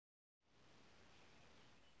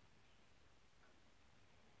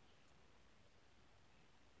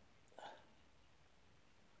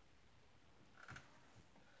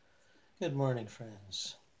Good morning,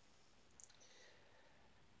 friends.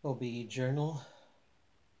 OBE Journal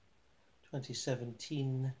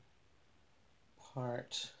 2017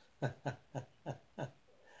 part.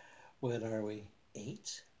 What are we?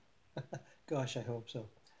 8? Gosh, I hope so.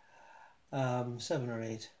 7 or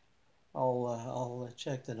 8. I'll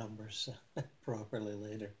check the numbers properly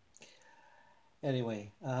later.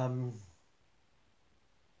 Anyway, 5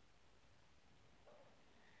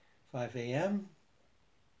 a.m.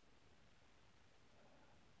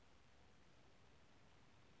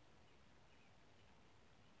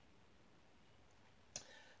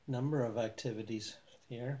 Number of activities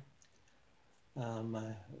here.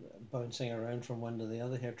 Bouncing around from one to the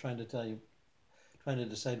other here, trying to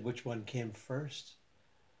decide which one came first.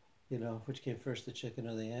 Which came first, the chicken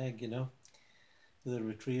or the egg? The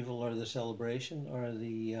retrieval or the celebration or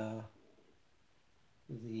the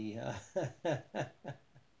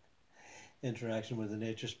interaction with the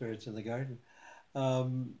nature spirits in the garden. I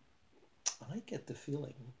get the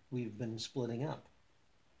feeling we've been splitting up,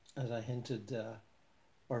 as I hinted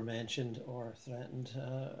or mentioned or threatened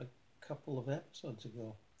a couple of episodes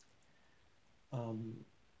ago.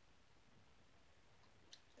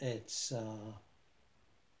 It's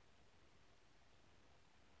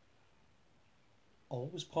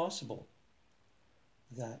always possible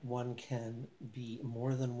that one can be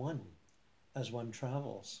more than one as one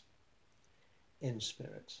travels in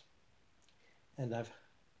spirit. And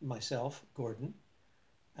myself, Gordon,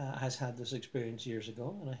 has had this experience years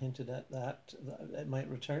ago, and I hinted at that it might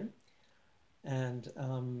return. And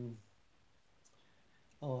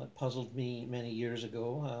it puzzled me many years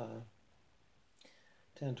ago,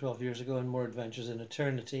 10, 12 years ago, in More Adventures in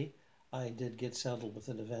Eternity. I did get settled with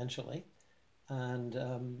it eventually. And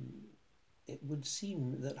it would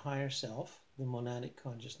seem that higher self, the monadic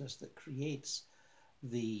consciousness that creates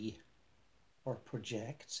or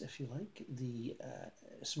projects, if you like, the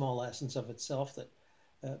small essence of itself that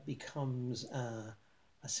becomes a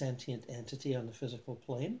sentient entity on the physical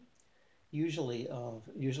plane, usually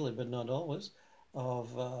but not always,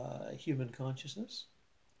 of human consciousness,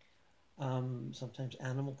 sometimes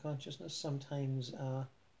animal consciousness, sometimes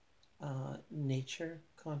nature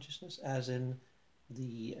consciousness, as in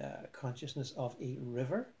the consciousness of a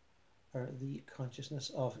river, or the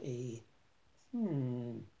consciousness of a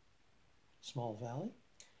small valley,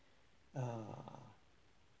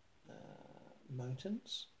 mountain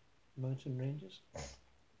ranges.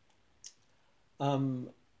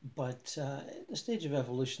 But the stage of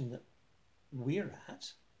evolution that we're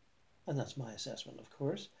at, and that's my assessment, of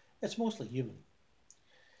course, it's mostly human.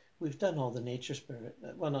 We've done all the nature spirit,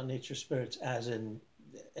 well, not nature spirits as in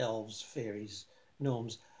elves, fairies,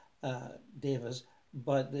 gnomes, devas,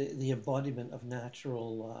 but the embodiment of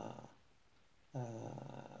natural,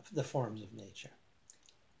 the forms of nature.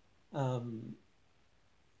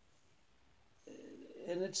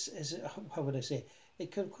 And how would I say,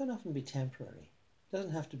 it can quite often be temporary. It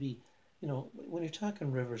doesn't have to be, when you're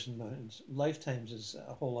talking rivers and mountains, lifetimes is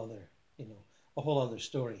a whole other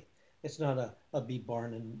story. It's not a be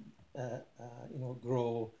born and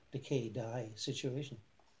grow, decay, die situation.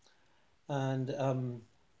 And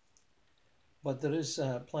but there is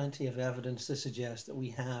plenty of evidence to suggest that we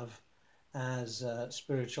have, as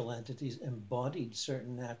spiritual entities, embodied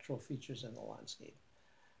certain natural features in the landscape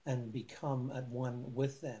and become at one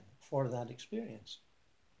with them for that experience.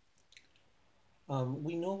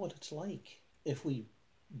 We know what it's like if we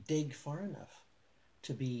dig far enough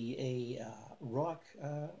to be a rock,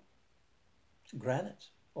 granite,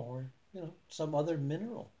 or some other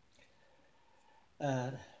mineral.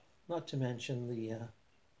 Not to mention the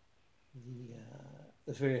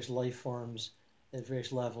various life forms at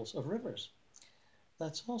various levels of rivers.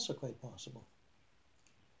 That's also quite possible,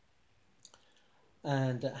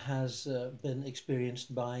 and has been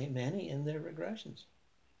experienced by many in their regressions.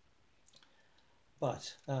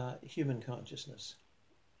 But human consciousness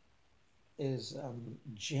is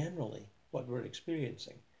generally what we're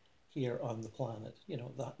experiencing here on the planet,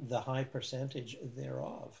 the high percentage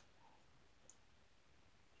thereof.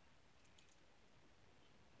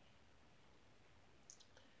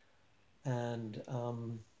 And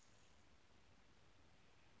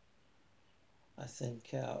I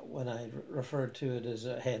think when I referred to it as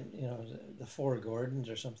the 4 Gordons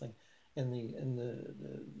or something in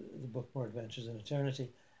the book More Adventures in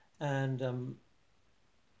Eternity, and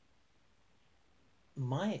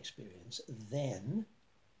my experience then,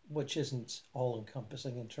 which isn't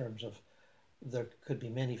all-encompassing in terms of there could be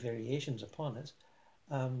many variations upon it,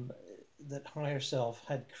 that higher self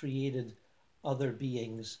had created other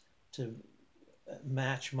beings to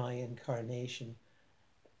match my incarnation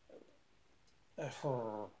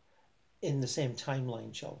in the same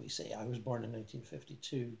timeline, shall we say. I was born in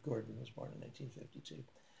 1952, Gordon was born in 1952,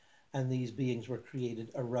 and these beings were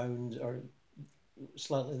created around or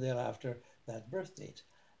slightly thereafter that birth date.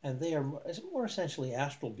 And they are more essentially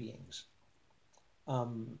astral beings.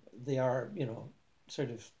 They are, sort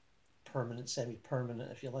of permanent,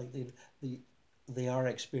 semi-permanent, if you like. They are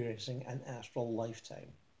experiencing an astral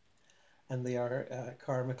lifetime. And they are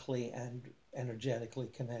karmically and energetically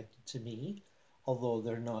connected to me, although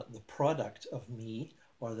they're not the product of me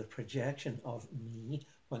or the projection of me.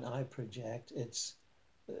 When I project, it's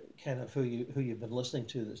kind of who you've been listening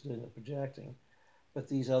to that's doing the projecting. But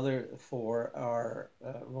these other four are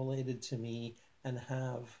related to me and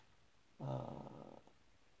have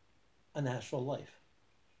a natural life.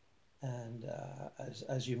 And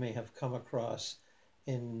as you may have come across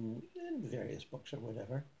in various books or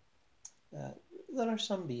whatever, there are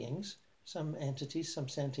some beings, some entities, some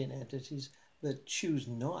sentient entities that choose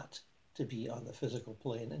not to be on the physical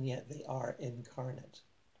plane, and yet they are incarnate.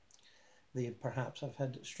 They perhaps have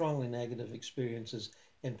had strongly negative experiences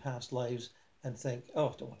in past lives and think, oh,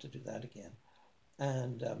 I don't want to do that again.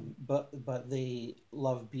 And but they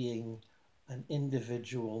love being an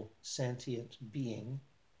individual sentient being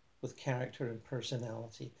with character and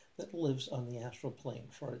personality that lives on the astral plane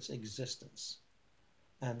for its existence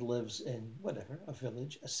and lives in whatever, a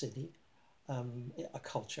village, a city, a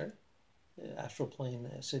culture. Astral plane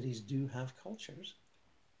cities do have cultures,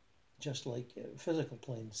 just like physical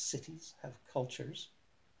plane cities have cultures.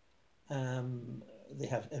 They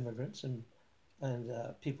have immigrants and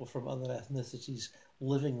people from other ethnicities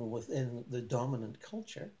living within the dominant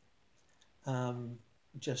culture,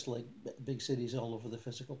 just like big cities all over the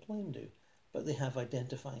physical plane do. But they have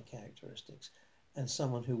identifying characteristics. And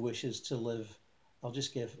someone who wishes to live, I'll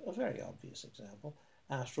just give a very obvious example,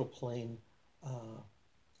 astral plane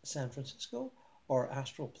San Francisco or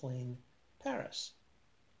astral plane Paris.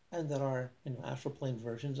 And there are astral plane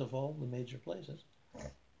versions of all the major places.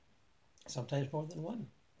 Sometimes more than one,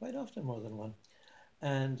 quite often more than one.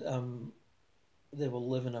 And they will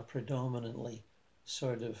live in a predominantly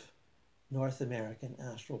sort of North American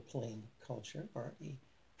astral plane culture, or a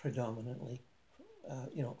predominantly,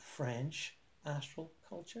 French astral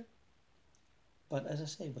culture. But as I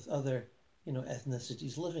say, with other,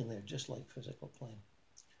 ethnicities living there, just like physical plane.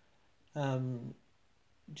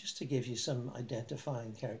 Just to give you some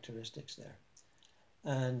identifying characteristics there.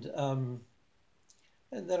 And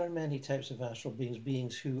there are many types of astral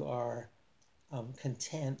beings who are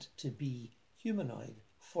content to be humanoid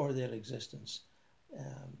for their existence,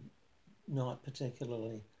 not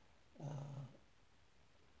particularly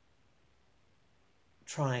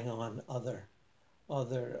trying on other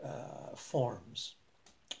forms,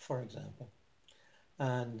 for example.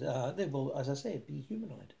 And they will, as I say, be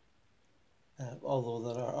humanoid.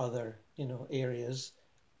 Although there are other, areas,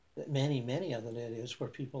 many other areas where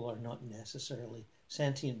people are not necessarily,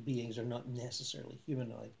 sentient beings are not necessarily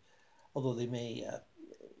humanoid, although they may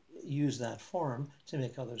use that form to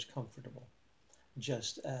make others comfortable,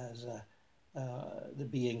 just as the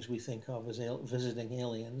beings we think of as visiting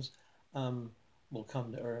aliens will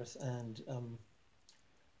come to Earth and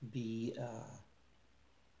be,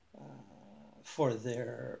 for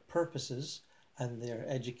their purposes and their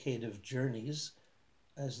educative journeys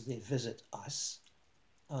as they visit us,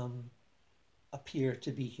 appear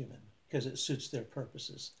to be human because it suits their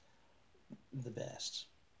purposes the best.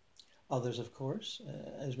 Others, of course,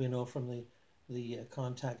 as we know from the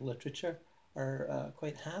contact literature, are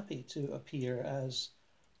quite happy to appear as,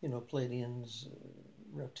 Pleiadians,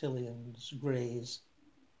 reptilians, greys,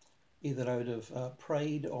 either out of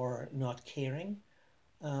pride or not caring,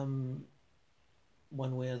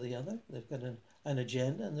 one way or the other. They've got an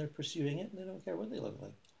agenda and they're pursuing it, and they don't care what they look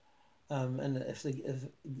like. And if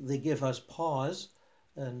they give us pause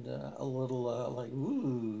and a little like,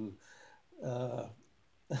 ooh,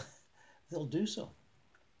 they'll do so.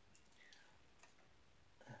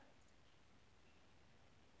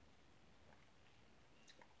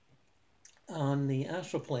 On the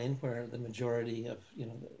astral plane, where the majority of,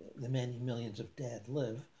 the many millions of dead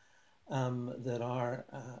live, there are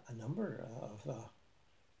a number of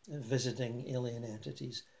visiting alien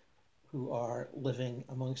entities who are living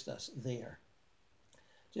amongst us there,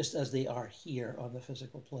 just as they are here on the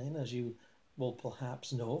physical plane, as you will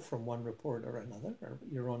perhaps know from one report or another, or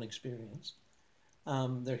your own experience.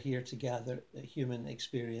 They're here to gather a human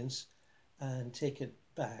experience and take it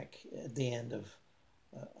back at the end of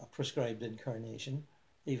a prescribed incarnation,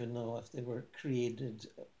 even though if they were created,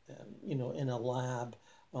 in a lab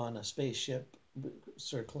on a spaceship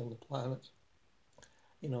circling the planet,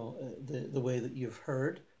 the way that you've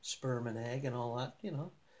heard, sperm and egg and all that,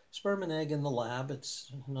 Sperm and egg in the lab,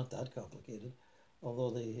 it's not that complicated,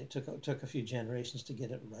 although they took a few generations to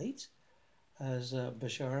get it right, as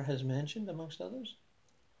Bashar has mentioned, amongst others.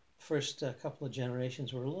 First couple of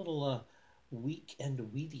generations were a little weak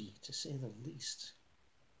and weedy, to say the least.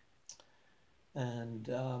 And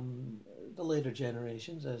the later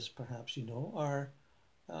generations, as perhaps you know, are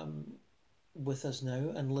with us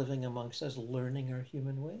now and living amongst us, learning our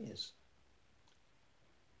human ways.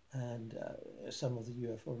 And some of the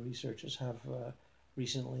UFO researchers have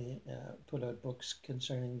recently put out books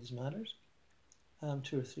concerning these matters,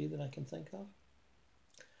 2 or 3 that I can think of.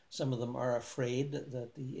 Some of them are afraid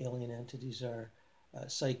that the alien entities are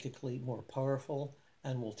psychically more powerful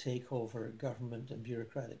and will take over government and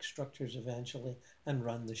bureaucratic structures eventually and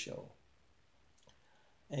run the show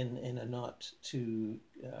in a not too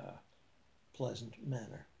pleasant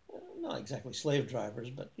manner. Not exactly slave drivers,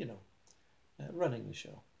 but, you know, running the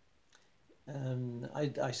show. And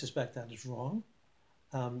I suspect that is wrong.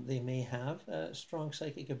 They may have strong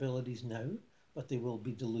psychic abilities now, but they will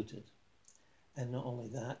be diluted. And not only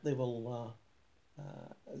that, they will,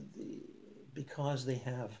 because they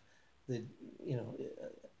have the, you know,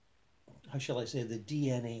 how shall I say, the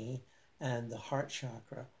DNA and the heart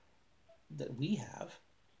chakra that we have,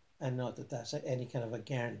 and not that that's any kind of a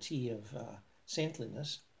guarantee of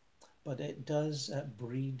saintliness, but it does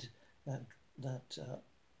breed that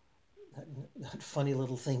funny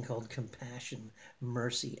little thing called compassion,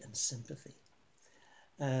 mercy, and sympathy.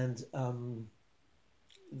 And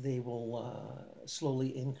they will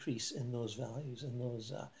slowly increase in those values and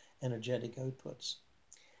those energetic outputs,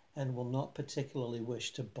 and will not particularly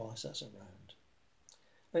wish to boss us around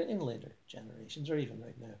in later generations, or even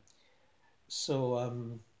right now.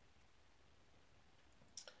 So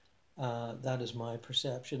that is my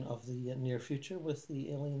perception of the near future with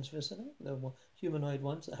the aliens visiting, the humanoid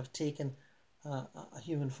ones that have taken a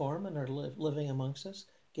human form and are living amongst us,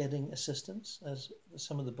 getting assistance, as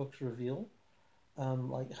some of the books reveal,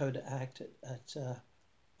 like how to act at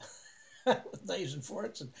with knives and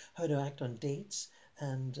forks, and how to act on dates,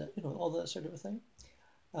 and you know, all that sort of a thing.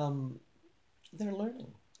 They're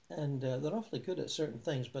learning, and they're awfully good at certain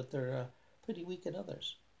things, but they're pretty weak at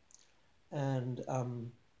others. And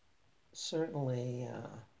certainly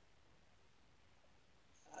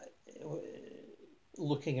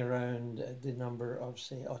looking around the number of,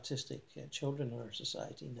 say, autistic children in our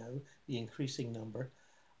society now, the increasing number,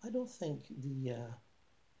 I don't think the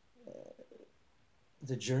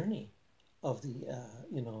journey of the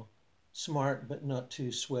you know, smart but not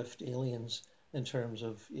too swift aliens in terms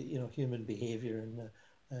of, you know, human behavior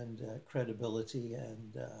and credibility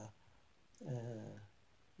and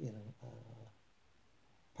you know,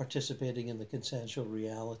 participating in the consensual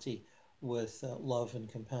reality with love and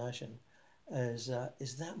compassion is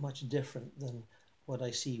that much different than what I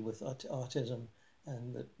see with autism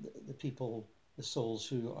and the people, the souls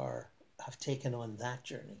who have taken on that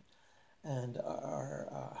journey and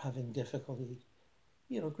are having difficulty,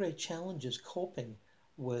 you know, great challenges coping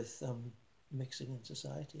with mixing in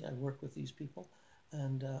society. I work with these people,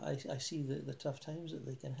 and I see the tough times that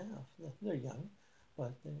they can have. They're young,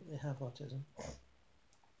 but they have autism.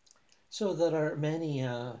 So there are many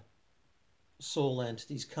soul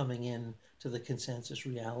entities coming in to the consensus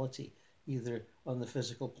reality, either on the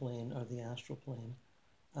physical plane or the astral plane,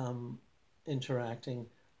 interacting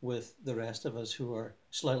with the rest of us who are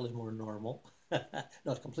slightly more normal,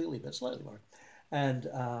 not completely, but slightly more, and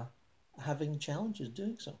having challenges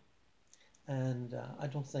doing so. And I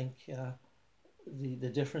don't think the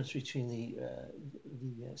difference between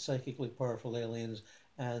the psychically powerful aliens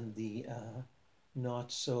and the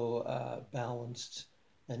not so balanced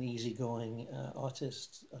and easygoing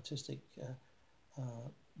autistic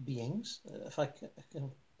beings, if I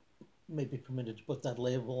can may be permitted to put that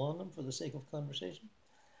label on them for the sake of conversation.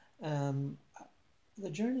 The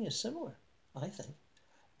journey is similar, I think,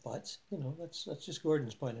 but you know, that's just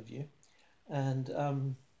Gordon's point of view,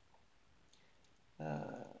 and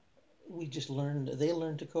we just learned. They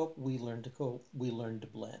learned to cope. We learned to cope. We learned to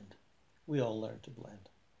blend. We all learned to blend,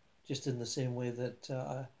 just in the same way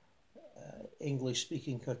that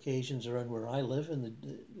English-speaking Caucasians around where I live in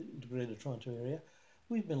the Greater Toronto area,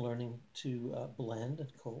 we've been learning to blend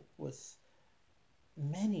and cope with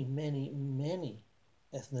many, many, many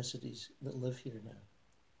ethnicities that live here now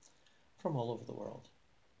from all over the world.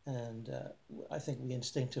 And I think we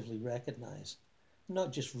instinctively recognize,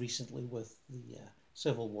 not just recently with the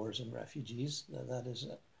civil wars and refugees, that is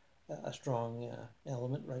a strong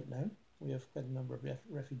element right now. We have quite a number of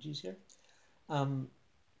refugees here.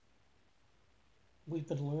 We've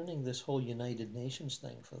been learning this whole United Nations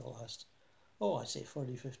thing for the last, I'd say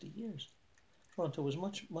 40, 50 years. Toronto was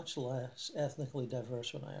much less ethnically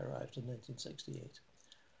diverse when I arrived in 1968,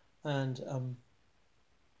 and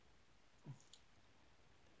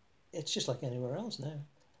it's just like anywhere else now.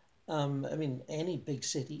 I mean, any big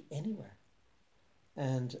city anywhere,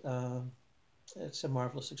 and it's a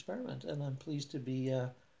marvelous experiment, and I'm pleased to be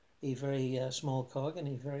a very small cog in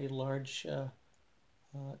a very large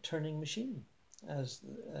turning machine, as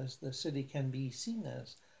the city can be seen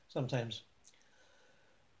as sometimes.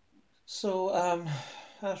 So,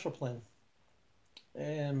 astral plane.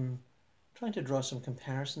 Trying to draw some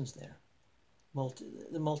comparisons there.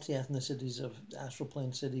 The multi-ethnicities of astral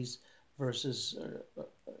plane cities versus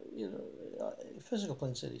physical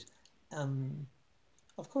plane cities.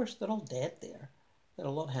 Of course, they're all dead there. They're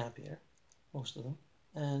a lot happier, most of them,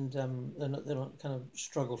 and they don't kind of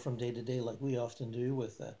struggle from day to day like we often do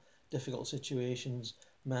with difficult situations.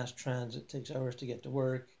 Mass transit takes hours to get to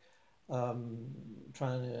work.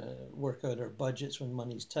 Trying to work out our budgets when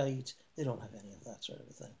money's tight. They don't have any of that sort of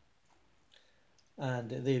a thing. And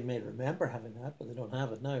they may remember having that, but they don't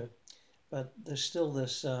have it now. But there's still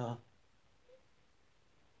this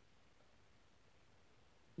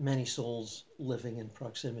many souls living in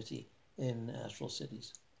proximity in astral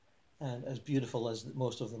cities. And as beautiful as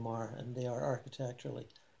most of them are, and they are architecturally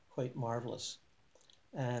quite marvelous.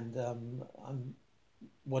 And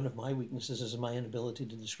one of my weaknesses is my inability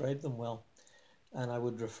to describe them well. And I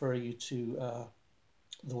would refer you to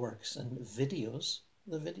the works and videos,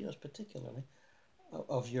 the videos particularly,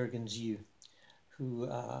 of Jürgen Zyu, who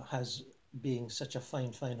has, being such a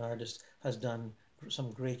fine artist, has done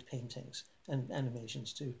some great paintings and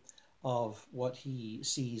animations too, of what he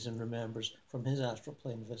sees and remembers from his astral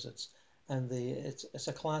plane visits. And it's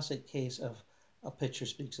a classic case of a picture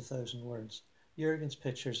speaks 1,000 words. Jürgen's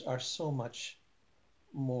pictures are so much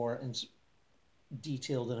more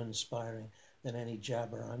detailed and inspiring than any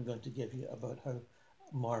jabber I'm going to give you about how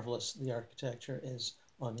marvelous the architecture is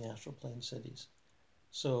on the astral plane cities.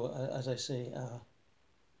 So, as I say,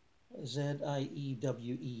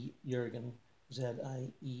 Z-I-E-W-E, Jürgen,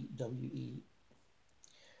 Z-I-E-W-E.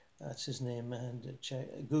 That's his name, and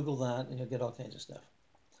Google that, and you'll get all kinds of stuff.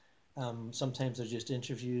 Sometimes they're just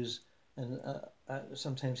interviews, and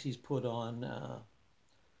sometimes he's put on,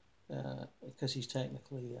 because he's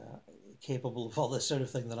technically capable of all this sort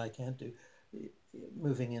of thing that I can't do,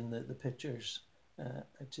 moving in the pictures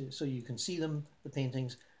so you can see them, the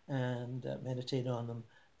paintings, and meditate on them,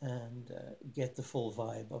 and get the full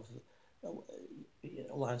vibe of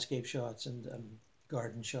landscape shots and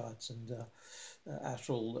garden shots and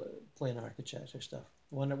astral plane architecture stuff.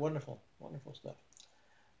 Wonderful stuff.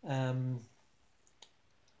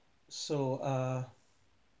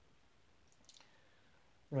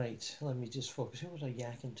 Right, let me just focus. Who was I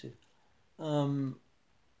yakking to?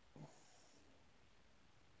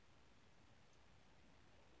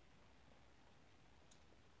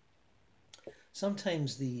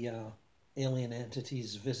 Sometimes the alien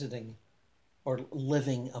entities visiting or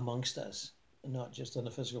living amongst us, not just on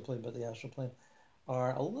the physical plane but the astral plane,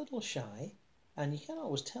 are a little shy, and you can't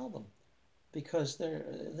always tell them because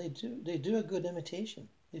they do a good imitation.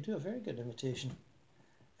 They do a very good imitation,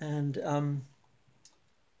 and I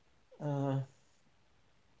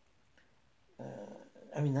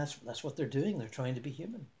mean that's what they're doing. They're trying to be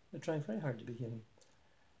human. They're trying very hard to be human,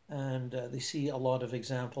 and they see a lot of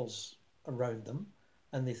examples around them,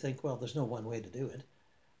 and they think, well, there's no one way to do it,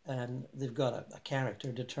 and they've got a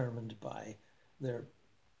character determined by their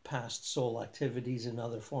past soul activities in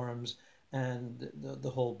other forms, and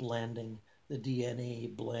the whole blending, the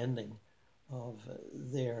DNA blending of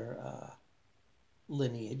their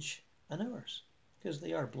lineage and ours, because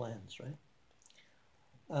they are blends, right?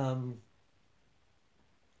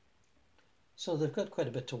 So they've got quite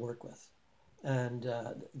a bit to work with, and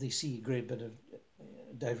they see a great bit of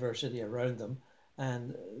diversity around them,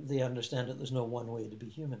 and they understand that there's no one way to be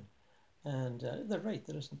human, and they're right,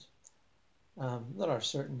 there isn't. There are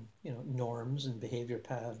certain, norms and behavior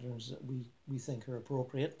patterns that we think are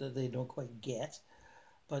appropriate that they don't quite get,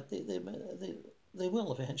 but they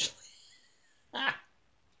will eventually.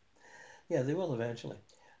 Yeah, they will eventually,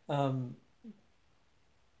 and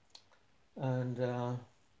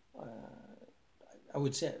I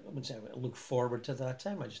would say I look forward to that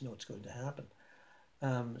time. I just know it's going to happen.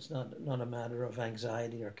 It's not a matter of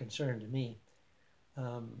anxiety or concern to me,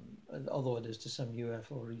 although it is to some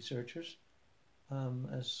UFO researchers,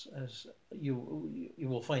 as you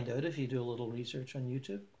will find out if you do a little research on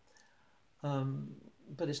YouTube.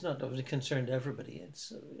 But it's not of a concern to everybody.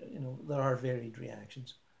 It's there are varied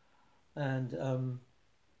reactions, and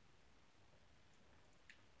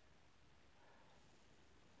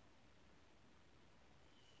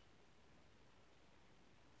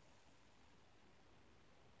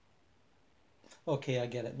Okay, I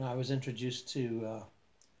get it. Now, I was introduced to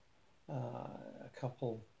a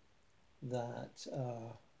couple that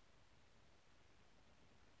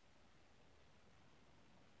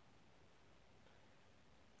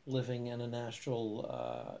living in an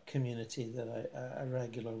astral community that I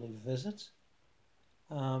regularly visit.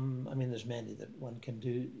 I mean, there's many that one can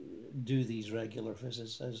do these regular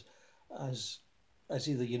visits as as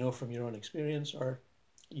either you know from your own experience, or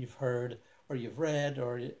you've heard, or you've read,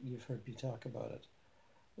 or you've heard me talk about it.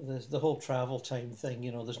 There's the whole travel time thing.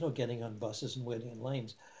 You know, there's no getting on buses and waiting in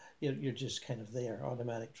lines. You're just kind of there,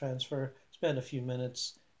 automatic transfer. Spend a few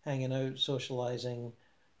minutes hanging out, socializing,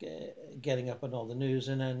 getting up on all the news,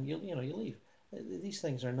 and then you leave. These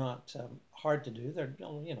things are not hard to do. They're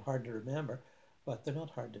hard to remember, but they're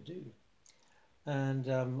not hard to do. And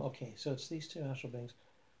okay, so it's these two astral beings.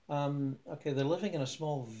 Okay, they're living in a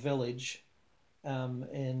small village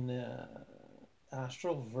in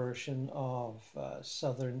astral version of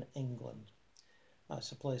southern England.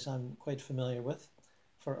 It's a place I'm quite familiar with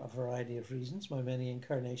for a variety of reasons. My many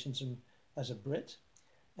incarnations as a Brit,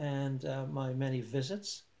 and my many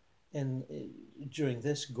visits in during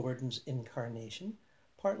this Gordon's incarnation,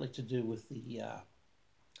 partly to do with the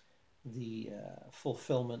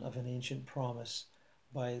fulfillment of an ancient promise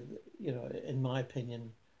by, in my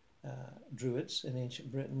opinion, Druids in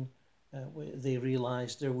ancient Britain. They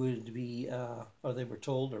realized there would be, or they were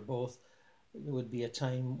told, or both, there would be a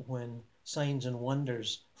time when signs and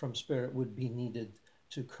wonders from spirit would be needed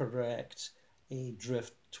to correct a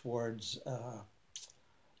drift towards,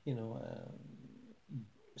 you know,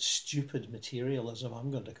 stupid materialism,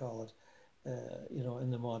 I'm going to call it,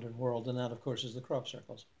 in the modern world. And that, of course, is the crop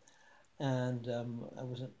circles. And I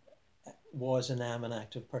was and am an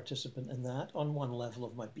active participant in that on one level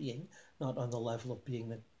of my being, not on the level of being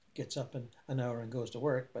that gets up in an hour and goes to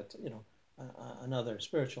work, but another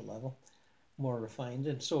spiritual level, more refined,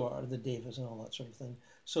 and so are the devas and all that sort of thing.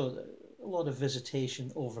 So a lot of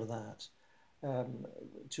visitation over that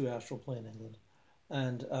to astral plane England,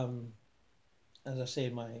 and as I say,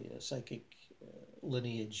 my psychic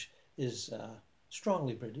lineage is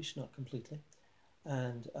strongly British, not completely,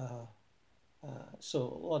 and so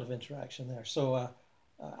a lot of interaction there. So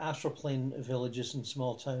astral plane villages and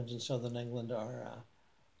small towns in southern England are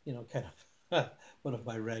kind of one of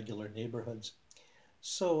my regular neighborhoods.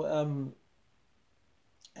 So,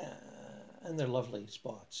 and they're lovely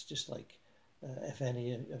spots, just like if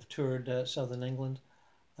any have toured southern England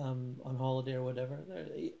on holiday or whatever.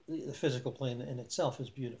 The physical plane in itself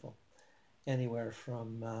is beautiful. Anywhere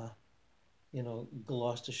from,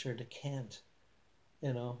 Gloucestershire to Kent,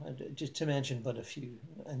 just to mention but a few,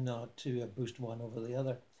 and not to boost one over the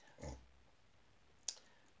other.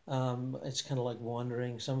 It's kind of like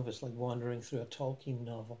wandering, some of it's like wandering through a Tolkien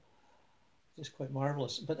novel. Just quite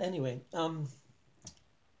marvelous. But anyway,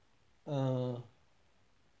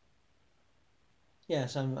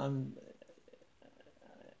 yes,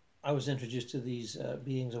 I was introduced to these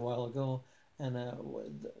beings a while ago, and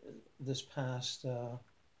this past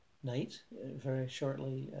night, very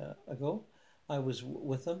shortly ago, I was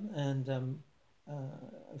with them and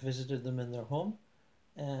visited them in their home,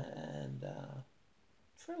 and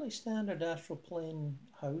fairly standard astral plane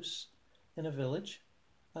house in a village.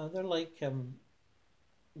 They're like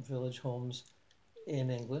village homes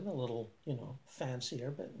in England, a little,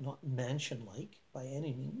 fancier, but not mansion-like by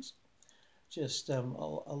any means. Just a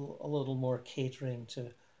little more catering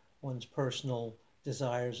to one's personal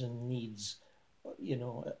desires and needs,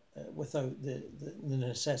 without the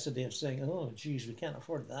necessity of saying, oh, geez, we can't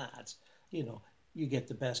afford that. You get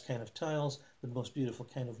the best kind of tiles, the most beautiful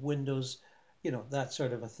kind of windows, that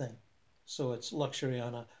sort of a thing. So it's luxury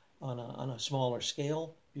on a smaller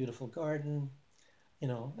scale, beautiful garden.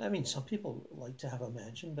 I mean, some people like to have a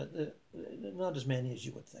mansion, but not as many as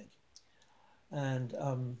you would think. And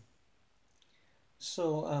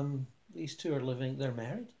so these two are living, they're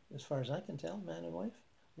married, as far as I can tell, man and wife,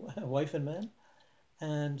 wife and man.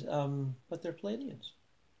 And but they're Pleiadians,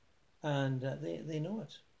 and they know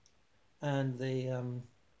it, and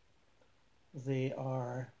they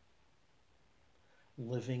are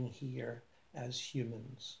living here as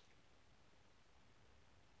humans.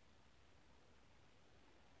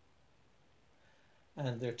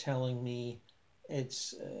 And they're telling me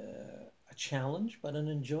it's a challenge, but an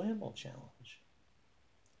enjoyable challenge.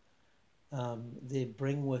 They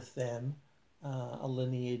bring with them a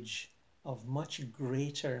lineage of much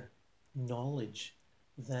greater knowledge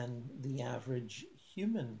than the average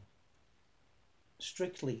human,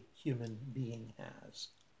 strictly human being has.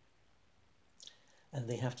 And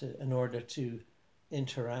they have to, in order to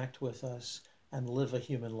interact with us and live a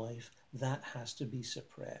human life, that has to be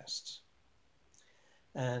suppressed.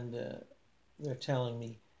 And they're telling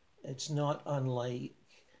me it's not unlike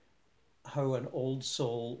how an old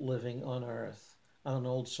soul living on Earth, an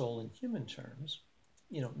old soul in human terms,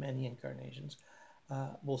 many incarnations,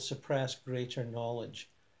 will suppress greater knowledge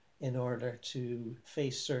in order to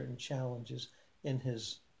face certain challenges in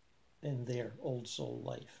their old soul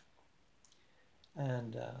life.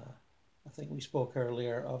 And I think we spoke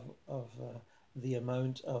earlier of the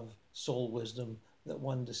amount of soul wisdom that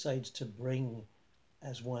one decides to bring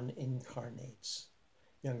as one incarnates.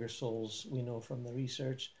 Younger souls, we know from the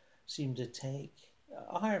research, seem to take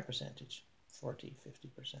a higher percentage, 40,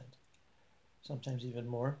 50%, sometimes even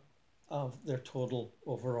more, of their total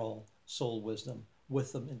overall soul wisdom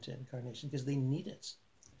with them into incarnation, because they need it.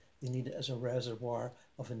 They need it as a reservoir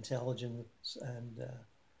of intelligence and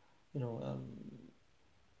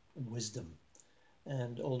wisdom.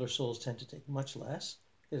 And older souls tend to take much less,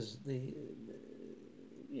 because they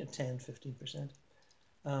 10, 15%,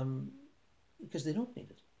 because they don't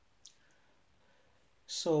need it.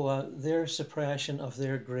 So their suppression of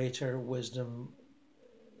their greater wisdom,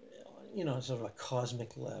 sort of a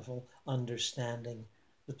cosmic level, understanding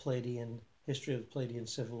the Pleiadian history of the Pleiadian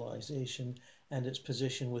civilization and its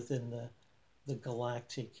position within the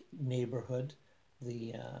galactic neighborhood,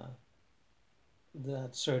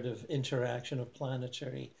 that sort of interaction of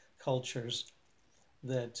planetary cultures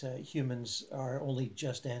that humans are only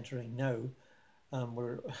just entering now.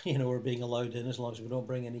 We're being allowed in as long as we don't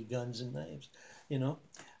bring any guns and knives,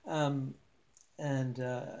 and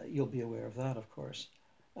you'll be aware of that, of course.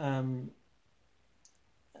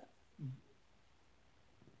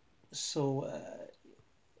 So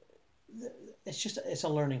it's a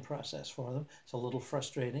learning process for them. It's a little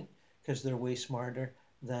frustrating because they're way smarter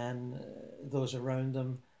than those around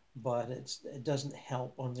them, but it doesn't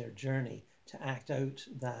help on their journey to act out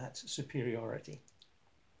that superiority.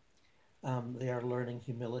 They are learning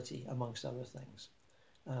humility, amongst other things.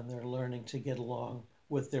 And they're learning to get along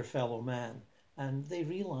with their fellow man. And they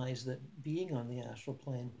realize that being on the astral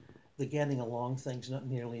plane, the getting along thing's not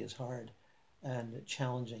nearly as hard and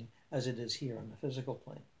challenging as it is here on the physical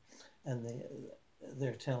plane. And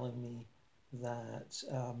they're telling me that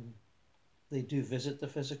they do visit the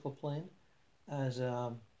physical plane as,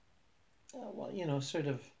 sort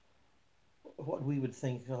of what we would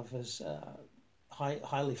think of as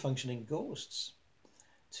highly functioning ghosts,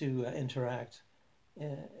 to interact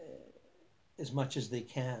as much as they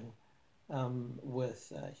can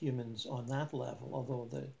with humans on that level, although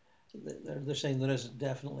they're saying there is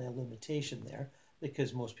definitely a limitation there,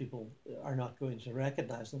 because most people are not going to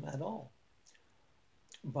recognize them at all.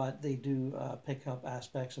 But they do pick up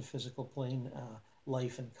aspects of physical plane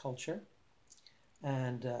life and culture,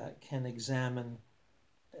 and can examine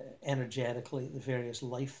energetically the various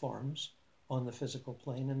life forms on the physical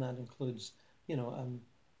plane, and that includes,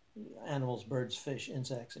 animals, birds, fish,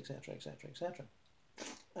 insects, etc., etc., etc.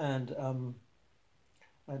 And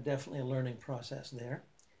definitely a learning process there,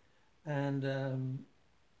 and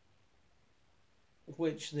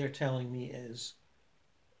which they're telling me is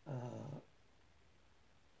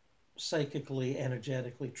psychically,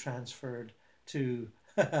 energetically transferred to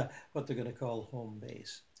what they're going to call home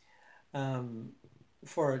base,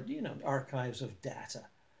 for archives of data.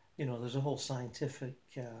 There's a whole scientific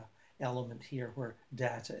element here where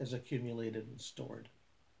data is accumulated and stored.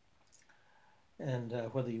 And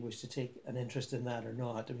whether you wish to take an interest in that or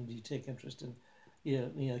not, do you take interest in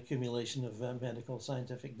the accumulation of medical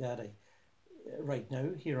scientific data right now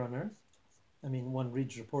here on Earth? One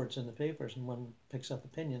reads reports in the papers and one picks up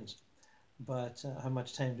opinions, but how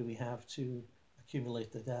much time do we have to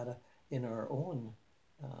accumulate the data in our own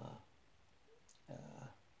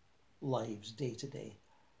lives day to day?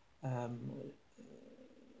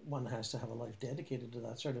 One has to have a life dedicated to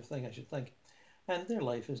that sort of thing, I should think. And their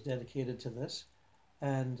life is dedicated to this.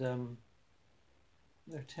 And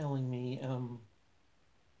they're telling me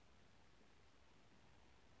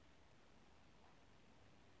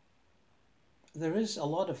there is a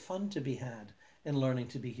lot of fun to be had in learning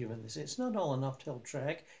to be human. It's not all an uphill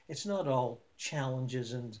trek. It's not all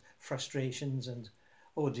challenges and frustrations and,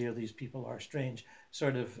 oh dear, these people are strange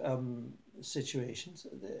sort of situations.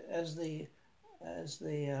 As they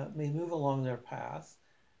may move along their path,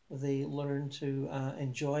 they learn to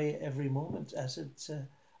enjoy every moment as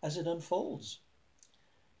it unfolds.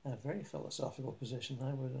 A very philosophical position.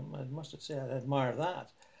 I must say I admire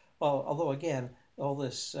that. Well, although again, all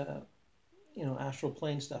this astral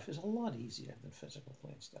plane stuff is a lot easier than physical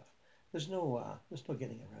plane stuff. There's no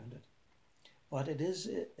getting around it. But it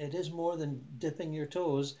is more than dipping your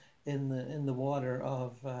toes in the water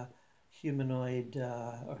of humanoid,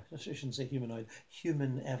 or I shouldn't say humanoid,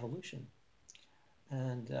 human evolution.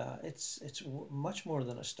 And it's much more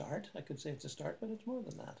than a start. I could say it's a start, but it's more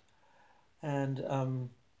than that. And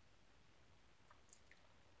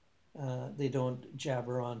they don't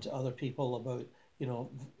jabber on to other people about, you know,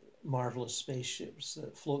 marvelous spaceships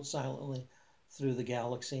that float silently through the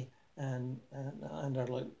galaxy and are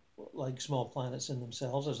like small planets in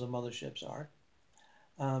themselves, as the motherships are.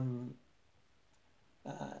 Um,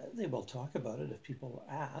 they will talk about it if people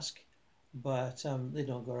ask, but they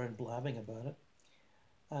don't go around blabbing about it.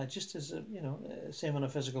 Just as you know, same on a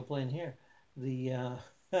physical plane here. The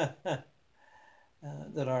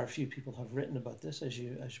There are a few people have written about this, as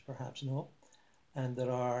you perhaps know, and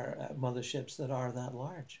there are motherships that are that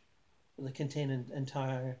large. They contain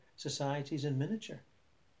entire societies in miniature,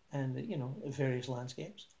 and you know, various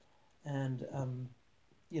landscapes, and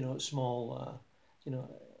you know, small, you know,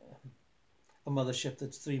 a mothership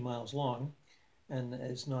that's 3 miles long, and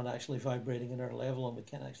is not actually vibrating at our level, and we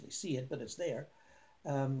can't actually see it, but it's there.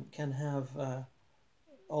 Can have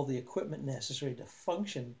all the equipment necessary to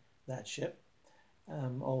function that ship,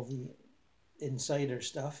 all the insider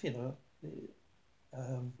stuff, you know,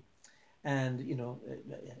 and you know,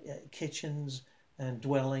 kitchens and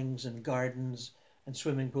dwellings and gardens and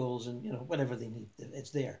swimming pools and you know whatever they need,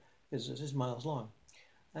 it's there because it is miles long.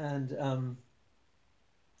 And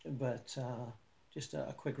but just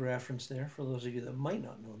a quick reference there for those of you that might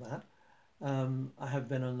not know that. I have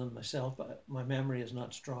been on them myself, but my memory is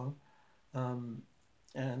not strong.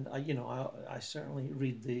 And you know, I certainly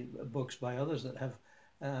read the books by others that have,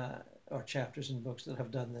 or chapters in books that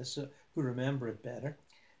have done this, who remember it better.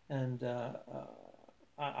 And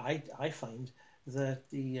I find that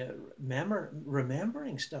the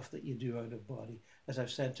remembering stuff that you do out of body, as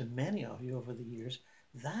I've said to many of you over the years,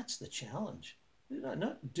 that's the challenge.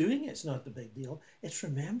 Not doing it's not the big deal. It's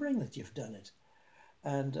remembering that you've done it.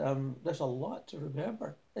 And there's a lot to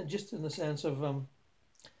remember, and just in the sense of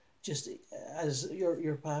just as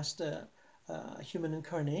your past human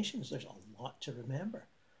incarnations, there's a lot to remember.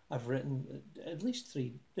 I've written at least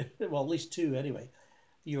 3, well, at least 2 anyway.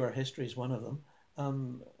 Your History is one of them.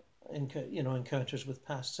 You know, encounters with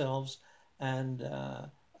past selves, and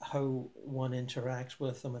how one interacts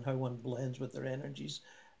with them, and how one blends with their energies,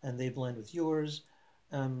 and they blend with yours.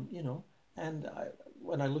 You know, and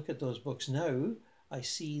when I look at those books now, I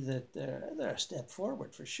see that they're a step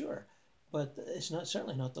forward for sure, but it's not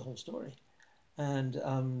certainly not the whole story. And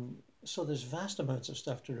so there's vast amounts of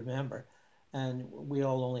stuff to remember, and we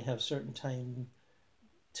all only have certain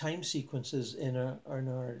time sequences in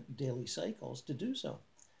our daily cycles to do so.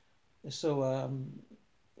 So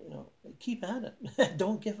you know, keep at it.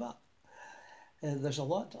 Don't give up. There's a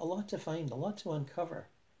lot to find, a lot to uncover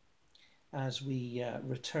as we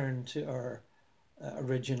return to our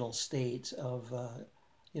original state of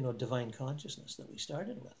you know, divine consciousness that we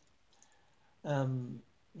started with.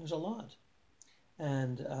 There's a lot,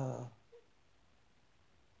 and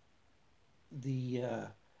the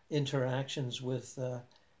interactions with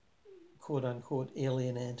quote unquote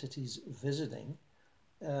alien entities visiting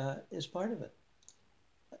is part of it,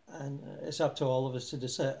 and it's up to all of us to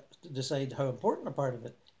decide how important a part of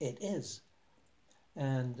it is.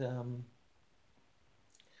 And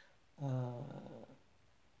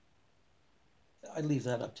I leave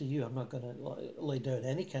that up to you. I'm not going to lay down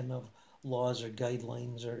any kind of laws or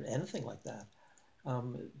guidelines or anything like that.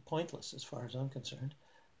 Pointless as far as I'm concerned.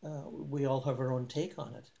 We all have our own take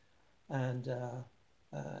on it. And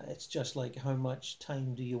it's just like, how much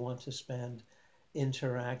time do you want to spend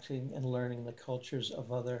interacting and learning the cultures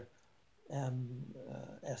of other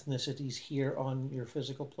ethnicities here on your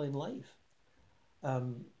physical plane life?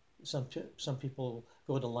 Some people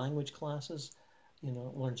go to language classes, you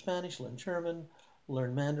know, learn Spanish, learn German,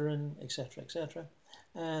 learn Mandarin, etc.,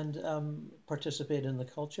 and participate in the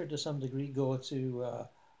culture to some degree, go to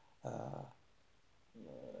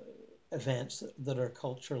events that are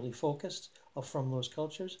culturally focused from those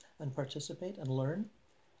cultures and participate and learn.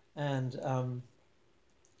 And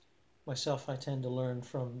myself, I tend to learn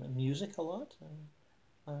from music a lot.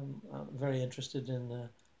 I'm very interested in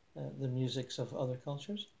the musics of other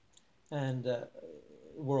cultures. And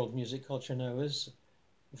world music culture now is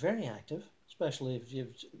very active, especially if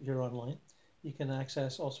you're online. You can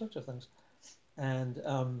access all sorts of things. And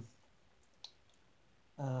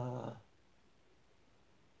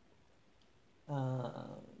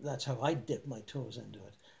that's how I dip my toes into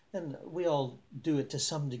it. And we all do it to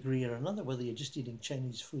some degree or another, whether you're just eating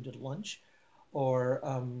Chinese food at lunch or,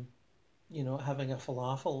 you know, having a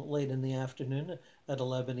falafel late in the afternoon at a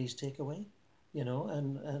Lebanese takeaway, you know,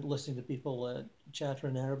 and listening to people chatter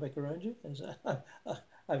in Arabic around you, as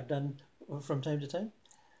I've done from time to time.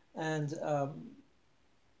 And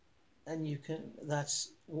and you can,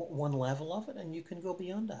 that's one level of it, and you can go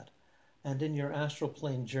beyond that. And in your astral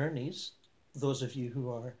plane journeys, those of you who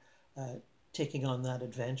are uh, taking on that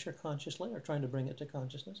adventure consciously or trying to bring it to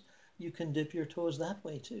consciousness, you can dip your toes that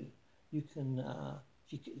way too. You can,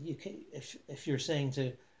 you can, if you're saying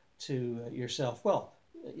to yourself, well,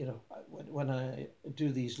 you know, when I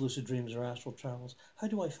do these lucid dreams or astral travels, how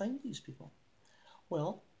do I find these people?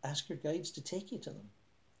 Well, ask your guides to take you to them.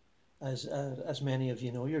 As many of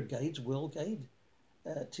you know, your guides will guide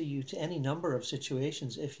to you to any number of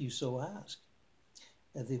situations if you so ask.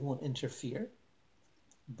 They won't interfere,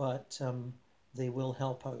 but they will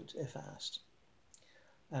help out if asked.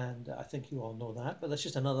 And I think you all know that, but that's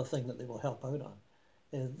just another thing that they will help out on.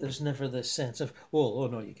 There's never this sense of, oh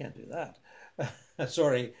no, you can't do that.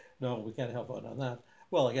 Sorry, no, we can't help out on that.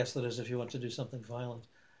 Well, I guess that is if you want to do something violent.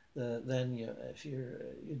 Then if you're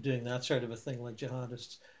doing that sort of a thing like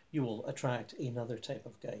jihadists, you will attract another type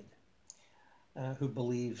of guide who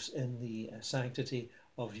believes in the sanctity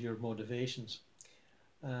of your motivations.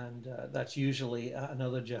 And that's usually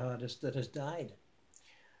another jihadist that has died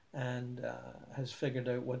and has figured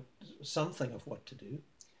out something of what to do.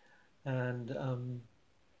 And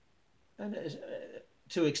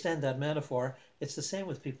to extend that metaphor, it's the same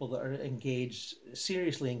with people that are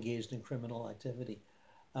seriously engaged in criminal activity.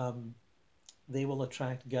 They will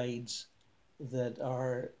attract guides that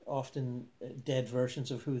are often dead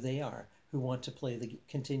versions of who they are, who want to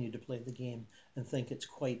continue to play the game and think it's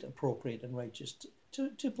quite appropriate and righteous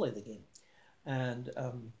to play the game. And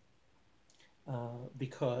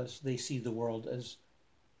because they see the world as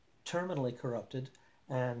terminally corrupted,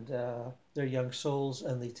 and they're young souls,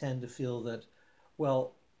 and they tend to feel that,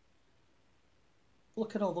 well,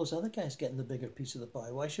 look at all those other guys getting the bigger piece of the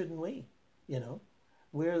pie. Why shouldn't we? You know,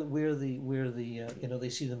 we're the you know, they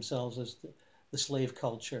see themselves as the slave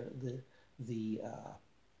culture, the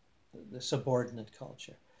subordinate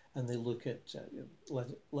culture, and they look at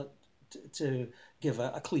to give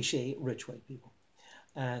a cliche, rich white people,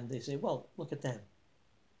 and they say, well, look at them,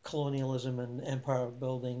 colonialism and empire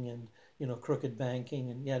building and, you know, crooked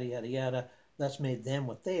banking and yada yada yada. That's made them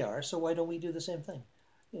what they are. So why don't we do the same thing?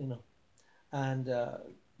 You know, and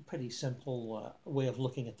pretty simple way of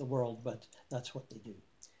looking at the world, but that's what they do.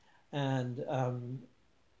 And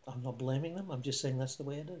I'm not blaming them. I'm just saying that's the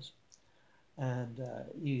way it is. And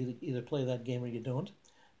you either play that game or you don't.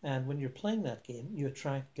 And when you're playing that game, you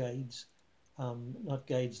attract guides, not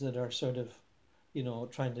guides that are sort of, you know,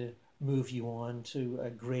 trying to move you on to a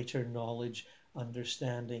greater knowledge,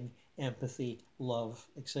 understanding, empathy, love,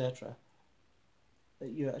 etc.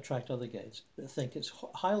 You attract other guides that think it's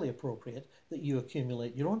highly appropriate that you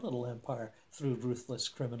accumulate your own little empire through ruthless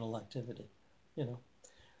criminal activity, you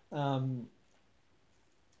know.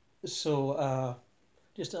 So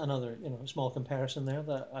just another, you know, small comparison there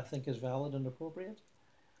that I think is valid and appropriate.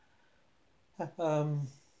 You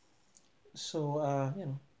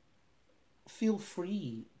know, feel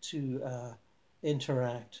free to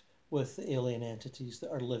interact with alien entities that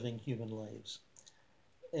are living human lives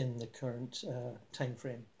in the current time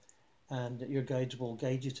frame, and your guides will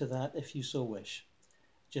guide you to that if you so wish,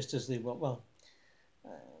 just as they will. Well,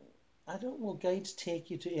 I don't. Will guides take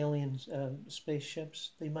you to alien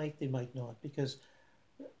spaceships? They might not, because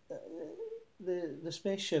the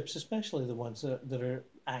spaceships, especially the ones that are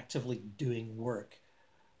actively doing work,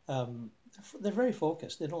 they're very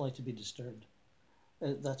focused. They don't like to be disturbed.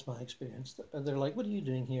 That's my experience. They're like, what are you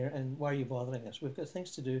doing here, and why are you bothering us? We've got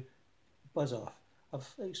things to do. Buzz off. I've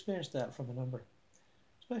experienced that from a number,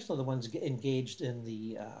 especially the ones engaged in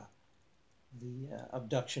the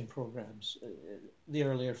abduction programs, the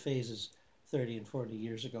earlier phases 30 and 40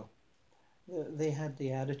 years ago. They had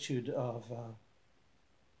the attitude of,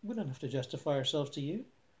 we don't have to justify ourselves to you.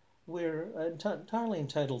 We're entirely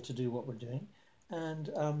entitled to do what we're doing, and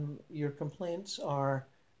your complaints are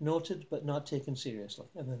noted but not taken seriously,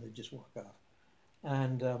 and then they just walk off.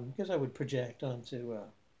 And because I would project onto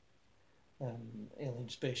alien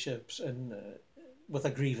spaceships and with a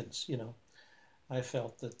grievance, you know, I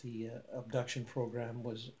felt that the abduction program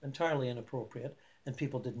was entirely inappropriate, and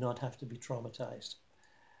people did not have to be traumatized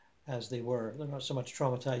as they were. They're not so much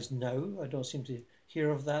traumatized now. I don't seem to hear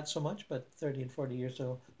of that so much, but 30 and 40 years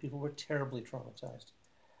ago, people were terribly traumatized,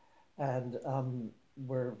 and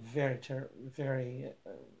were very,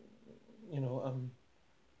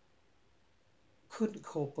 couldn't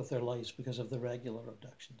cope with their lives because of the regular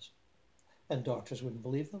abductions. And doctors wouldn't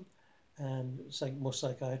believe them, and most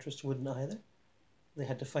psychiatrists wouldn't either. They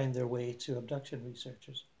had to find their way to abduction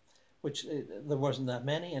researchers, which there wasn't that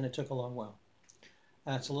many, and it took a long while.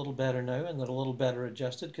 It's a little better now, and they're a little better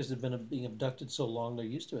adjusted because they've been being abducted so long, they're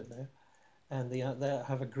used to it now. and they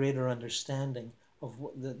have a greater understanding of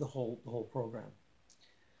the whole program.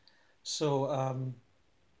 So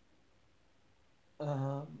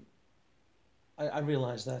I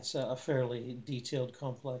realize that's a fairly detailed,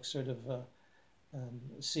 complex sort of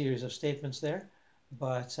series of statements there,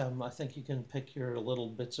 but I think you can pick your little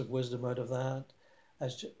bits of wisdom out of that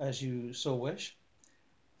as you so wish.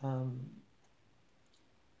 And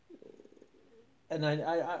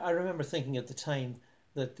I remember thinking at the time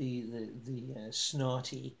that the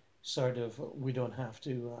snotty sort of we don't have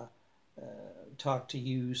to talk to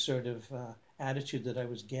you sort of attitude that I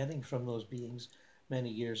was getting from those beings many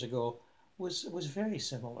years ago was very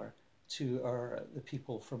similar to the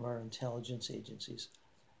people from our intelligence agencies,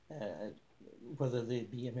 whether they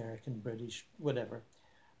be American, British, whatever,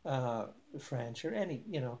 French, or any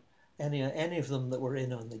of them that were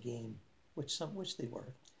in on the game, which they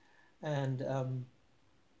were, and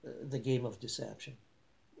the game of deception.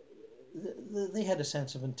 They had a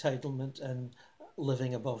sense of entitlement and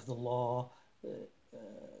living above the law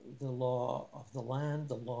of the land,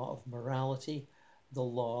 the law of morality, the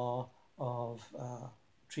law of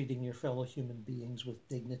treating your fellow human beings with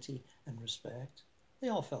dignity and respect. They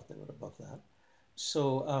all felt they were above that.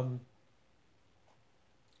 So,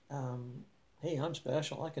 hey, I'm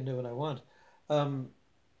special. I can do what I want.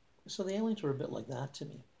 So the aliens were a bit like that to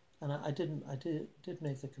me, and I did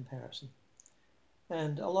make the comparison,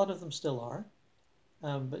 and a lot of them still are.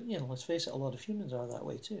 But let's face it, a lot of humans are that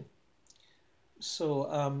way too.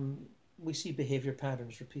 So we see behavior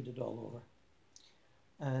patterns repeated all over,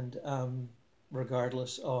 and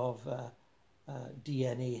regardless of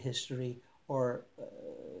DNA history or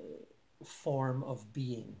form of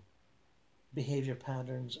being, behavior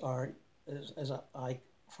patterns are, as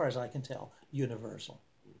far as I can tell, universal.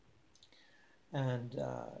 And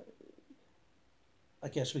I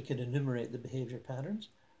guess we could enumerate the behavior patterns.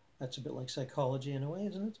 That's a bit like psychology in a way,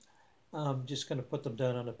 isn't it? Just going to put them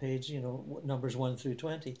down on a page, numbers 1 through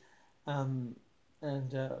 20.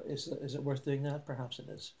 Is it worth doing that? Perhaps it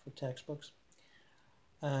is for textbooks.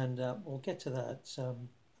 And we'll get to that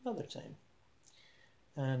another time.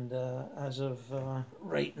 And as of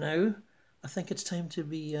right now, I think it's time to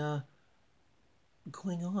be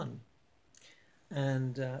going on.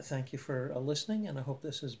 And thank you for listening, and I hope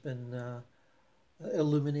this has been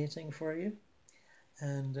illuminating for you.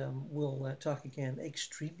 And we'll talk again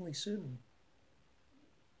extremely soon.